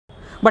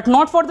but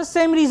not for the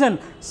same reason.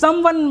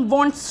 Someone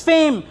wants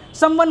fame,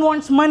 someone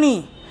wants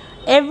money.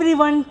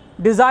 Everyone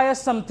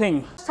desires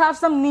something. Have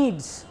some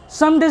needs,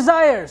 some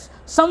desires,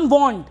 some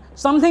want,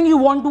 something you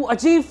want to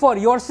achieve for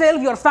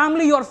yourself, your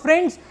family, your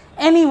friends,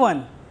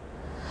 anyone.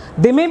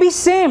 They may be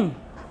same,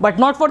 but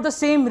not for the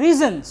same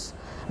reasons.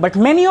 But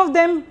many of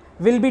them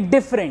will be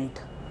different.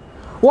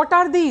 What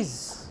are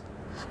these?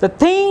 The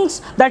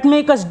things that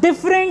make us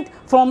different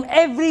from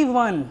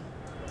everyone.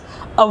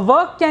 A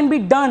work can be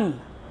done,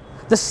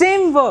 the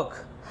same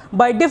work,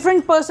 by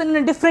different person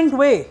in a different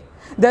way.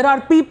 There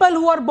are people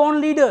who are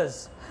born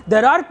leaders.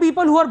 There are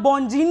people who are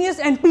born genius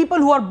and people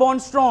who are born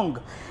strong.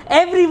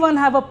 Everyone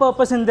have a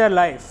purpose in their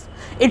life.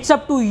 It's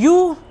up to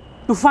you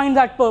to find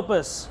that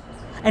purpose.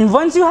 And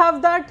once you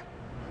have that,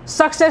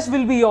 success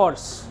will be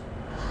yours.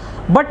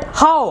 But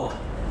how?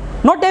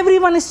 Not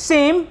everyone is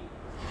same.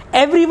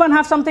 Everyone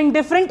have something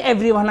different.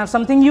 Everyone have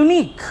something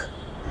unique.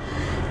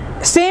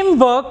 Same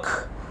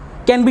work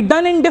can be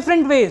done in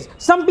different ways.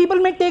 Some people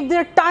may take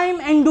their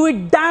time and do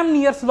it damn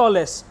near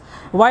flawless,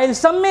 while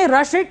some may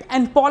rush it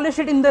and polish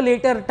it in the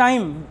later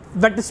time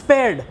that is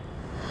spared.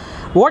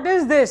 What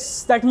is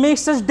this that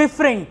makes us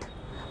different,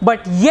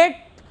 but yet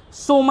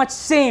so much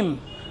same?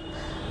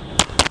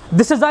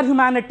 This is our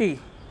humanity.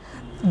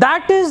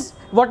 That is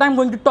what I'm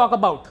going to talk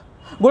about.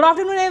 Good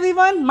afternoon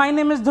everyone, my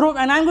name is Dhruv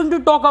and I'm going to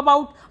talk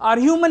about our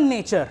human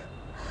nature.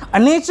 A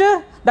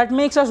nature that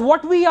makes us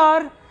what we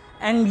are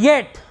and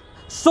yet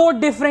so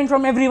different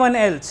from everyone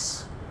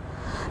else.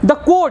 The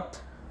quote,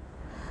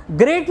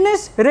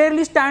 "Greatness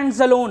rarely stands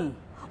alone,"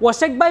 was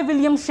said by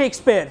William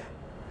Shakespeare.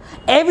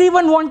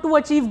 Everyone wants to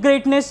achieve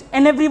greatness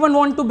and everyone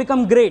wants to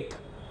become great,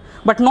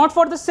 but not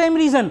for the same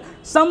reason.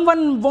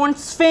 Someone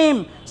wants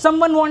fame,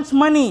 someone wants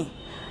money.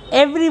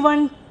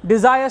 Everyone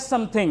desires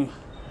something.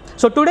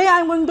 So today I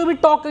am going to be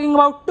talking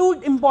about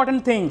two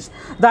important things,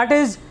 that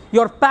is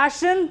your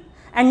passion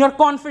and your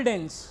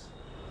confidence.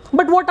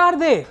 But what are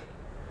they?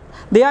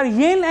 They are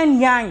yin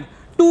and yang,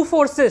 two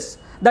forces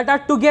that are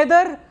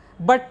together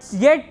but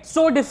yet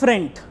so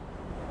different.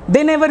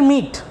 They never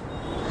meet.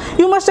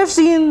 You must have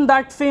seen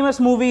that famous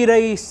movie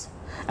Raees,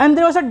 and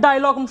there was a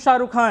dialogue from Shah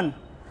Rukh Khan.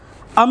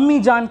 अम्मी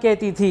जान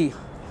कहती थी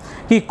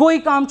कि कोई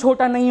काम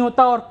छोटा नहीं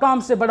होता और काम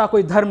से बड़ा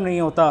कोई धर्म नहीं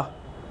होता.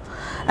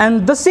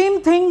 And the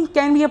same thing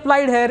can be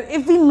applied here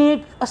if we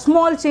make a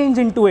small change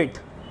into it.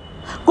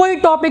 कोई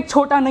टॉपिक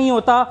छोटा नहीं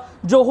होता,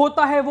 जो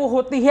होता है वो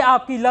होती है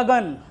आपकी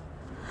लगन.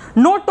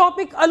 No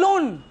topic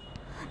alone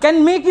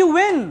can make you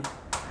win.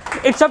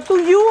 It's up to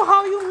you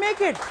how you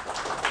make it.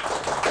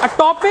 A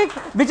topic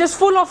which is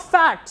full of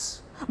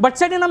facts, but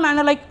said in a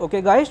manner like,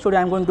 okay guys, today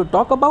I'm going to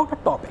talk about a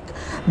topic.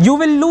 You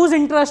will lose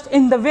interest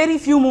in the very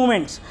few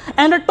moments.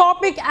 And a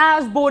topic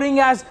as boring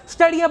as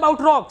study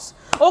about rocks.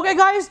 Okay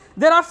guys,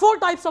 there are 4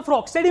 types of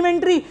rocks,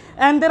 sedimentary,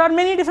 and there are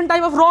many different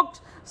types of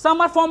rocks.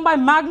 Some are formed by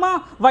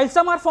magma, while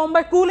some are formed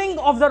by cooling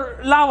of the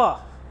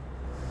lava.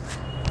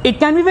 It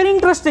can be very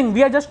interesting.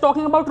 We are just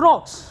talking about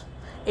rocks.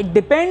 It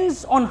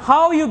depends on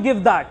how you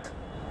give that.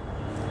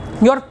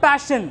 Your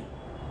passion.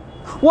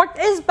 What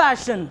is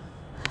passion?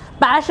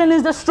 Passion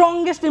is the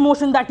strongest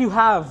emotion that you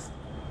have.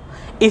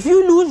 If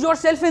you lose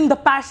yourself in the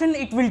passion,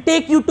 it will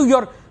take you to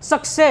your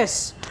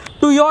success,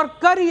 to your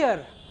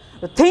career,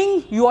 the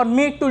thing you are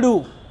made to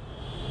do.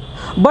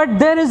 But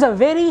there is a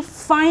very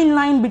fine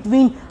line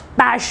between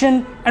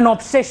passion and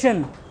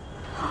obsession.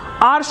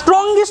 Our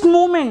strongest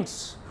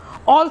moments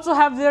also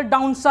have their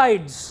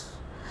downsides.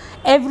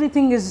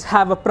 Everything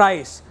have a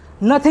price.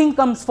 Nothing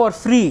comes for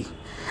free.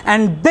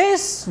 And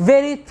this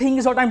very thing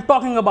is what I'm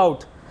talking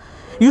about.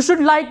 You should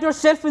light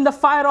yourself in the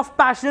fire of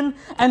passion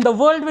and the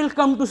world will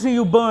come to see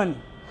you burn.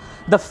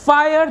 The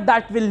fire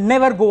that will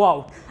never go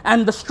out.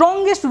 And the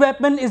strongest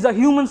weapon is the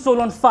human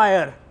soul on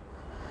fire.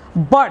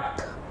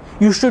 But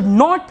you should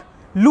not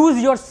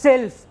lose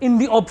yourself in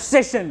the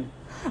obsession.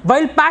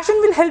 While passion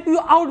will help you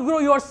outgrow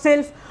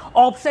yourself,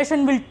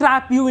 obsession will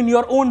trap you in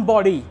your own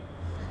body.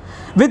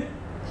 With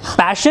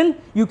passion,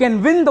 you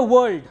can win the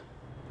world.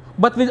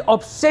 But with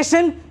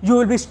obsession, you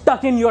will be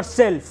stuck in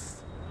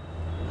yourself.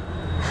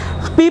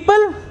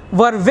 People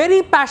were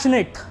very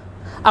passionate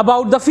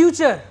about the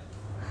future.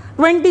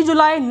 20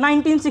 July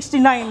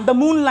 1969, the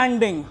moon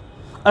landing.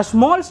 A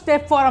small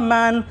step for a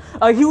man,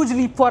 a huge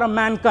leap for a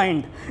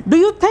mankind. Do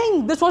you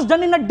think this was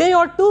done in a day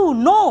or two?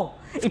 No,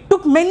 it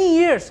took many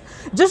years.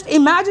 Just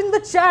imagine the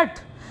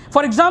chat.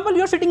 For example,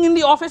 you're sitting in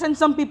the office and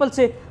some people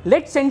say,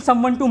 let's send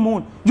someone to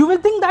moon. You will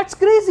think that's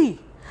crazy.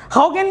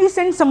 How can we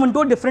send someone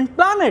to a different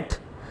planet?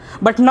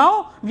 But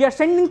now we are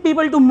sending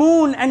people to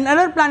moon and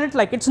another planet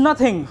like it's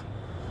nothing.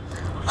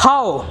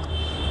 How?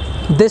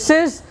 This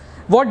is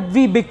what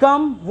we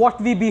become, what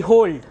we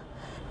behold.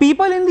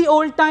 People in the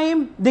old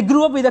time, they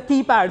grew up with a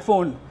keypad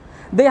phone.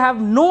 They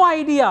have no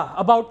idea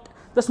about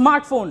the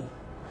smartphone.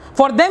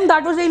 For them,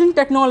 that was alien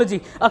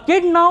technology. A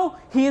kid now,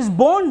 he is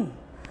born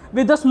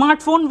with a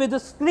smartphone with a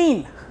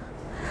screen.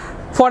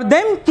 For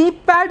them,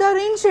 keypad are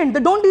ancient. They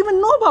don't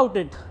even know about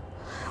it.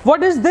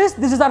 What is this?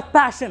 This is our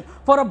passion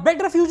for a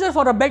better future,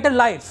 for a better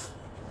life.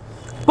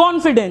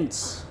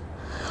 Confidence.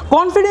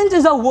 Confidence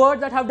is a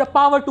word that have the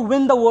power to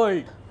win the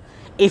world.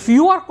 If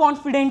you are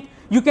confident,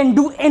 you can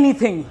do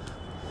anything.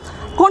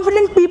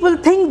 Confident people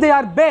think they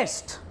are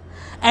best,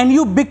 and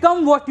you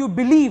become what you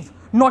believe,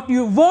 not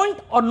you want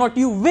or not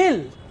you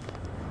will.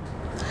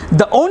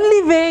 The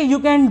only way you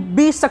can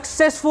be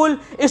successful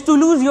is to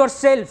lose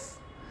yourself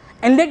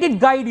and let it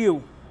guide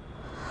you.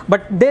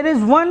 But there is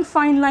one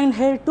fine line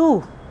here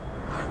too.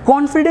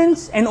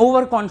 Confidence and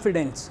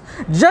overconfidence.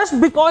 Just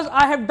because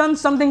I have done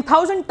something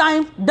 1,000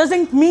 times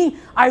doesn't mean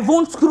I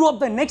won't screw up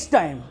the next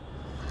time.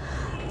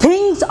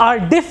 Things are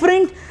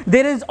different.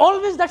 There is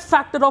always that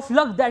factor of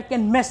luck that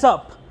can mess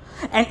up.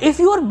 And if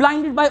you are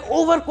blinded by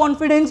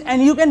overconfidence,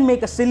 and you can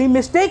make a silly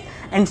mistake,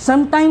 and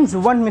sometimes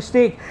one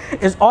mistake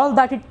is all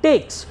that it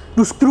takes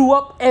to screw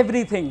up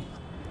everything.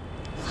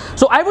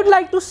 So I would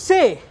like to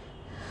say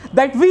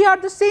that we are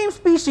the same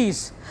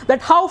species,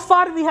 that how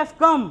far we have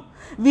come.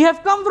 We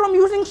have come from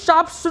using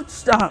sharp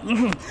stones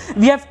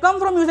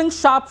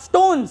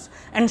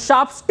and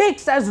sharp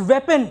sticks as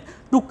weapon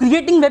to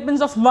creating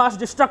weapons of mass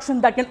destruction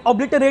that can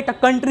obliterate a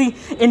country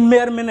in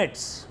mere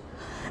minutes.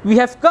 We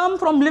have come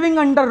from living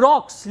under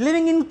rocks,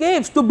 living in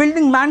caves, to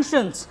building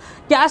mansions,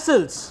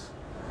 castles.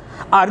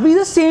 Are we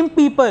the same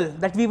people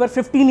that we were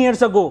 15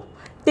 years ago,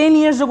 10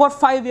 years ago, or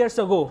 5 years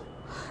ago?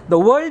 The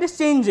world is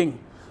changing.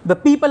 The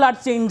people are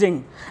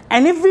changing.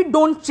 And if we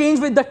don't change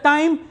with the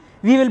time,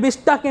 we will be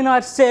stuck in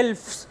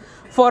ourselves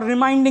for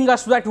reminding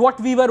us that what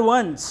we were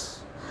once.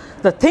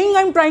 The thing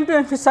I'm trying to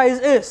emphasize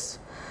is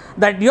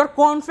that your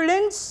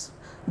confidence,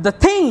 the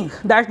thing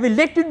that will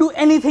let you do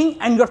anything,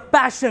 and your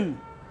passion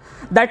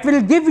that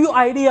will give you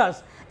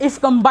ideas, if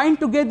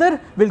combined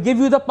together, will give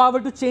you the power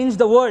to change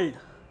the world.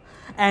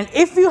 And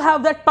if you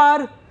have that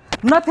power,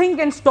 nothing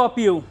can stop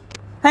you.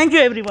 Thank you,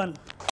 everyone.